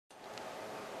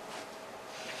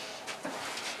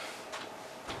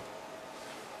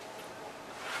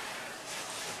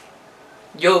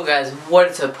Yo guys,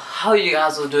 what's up? How you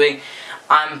guys are doing?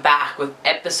 I'm back with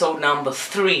episode number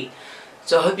 3.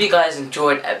 So I hope you guys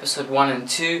enjoyed episode 1 and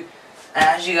 2. And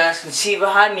as you guys can see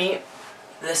behind me,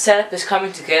 the setup is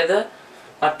coming together.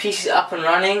 My PC is up and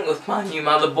running with my new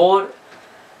motherboard.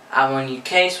 I have my new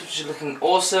case, which is looking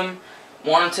awesome.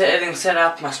 Monitor, everything set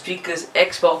up, my speakers,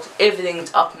 Xbox,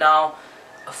 everything's up now.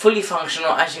 Fully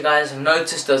functional. As you guys have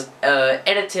noticed, those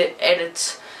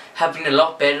edits have been a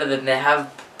lot better than they have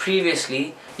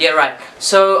previously. Yeah, right.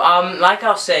 So like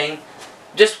I was saying,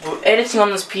 just editing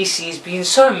on this PC has been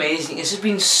so amazing. It's just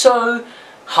been so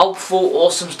helpful,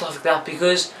 awesome stuff like that,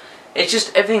 because it's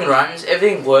just everything runs,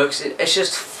 everything works. It's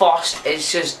just fast.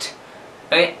 It's just,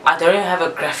 I don't even have a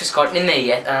graphics card in there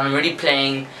yet, and I'm already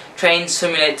playing Train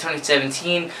Simulator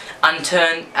 2017,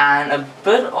 Unturned, and a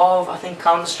bit of, I think,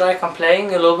 Counter-Strike I'm playing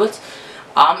a little bit.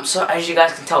 So as you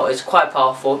guys can tell, it's quite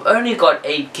powerful. I've only got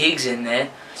 8 gigs in there,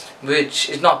 which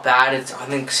is not bad. It's, I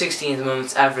think, 16 at the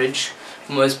moment average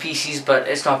for most PCs, but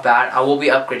it's not bad. I will be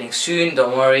upgrading soon,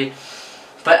 don't worry.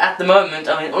 But at the moment,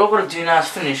 I mean, all I've got to do now is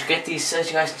finish. Get these, as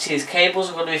you guys can see, these cables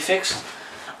are going to be fixed.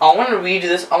 I want to redo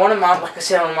this. I want to mount, like I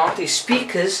said, I want to mount these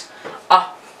speakers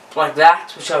up like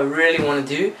that, which I really want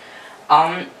to do.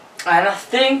 And I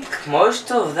think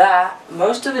most of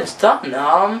it's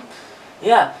done.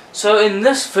 Yeah. So in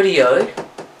this video,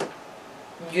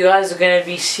 you guys are going to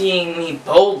be seeing me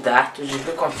bold that, which is a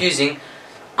bit confusing.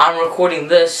 I'm recording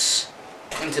this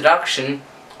introduction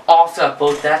after I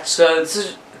bold that, so this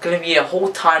is going to be a whole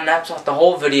time lapse of the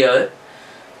whole video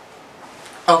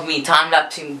of me time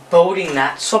lapsing, bolding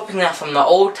that, swapping that from the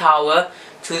old tower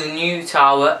to the new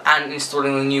tower, and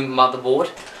installing the new motherboard.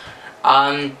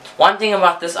 One thing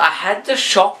about this, I had to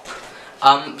swap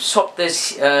the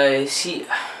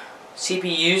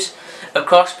CPUs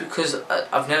across because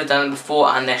I've never done it before,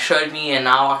 and they showed me, and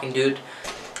now I can do it.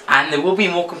 And there will be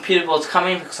more computer builds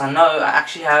coming, because I know I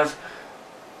actually have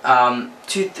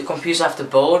 2 computers I have to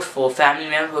build for a family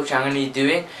member, which I'm going to be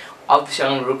doing. Obviously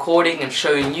I'm recording and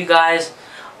showing you guys.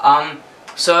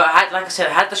 So I had, like I said,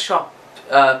 I had to swap,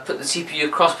 put the CPU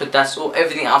across, but that's all.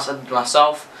 Everything else I did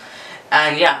myself.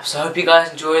 And yeah, so I hope you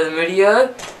guys enjoy the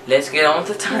video. Let's get on with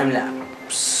the time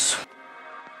lapse.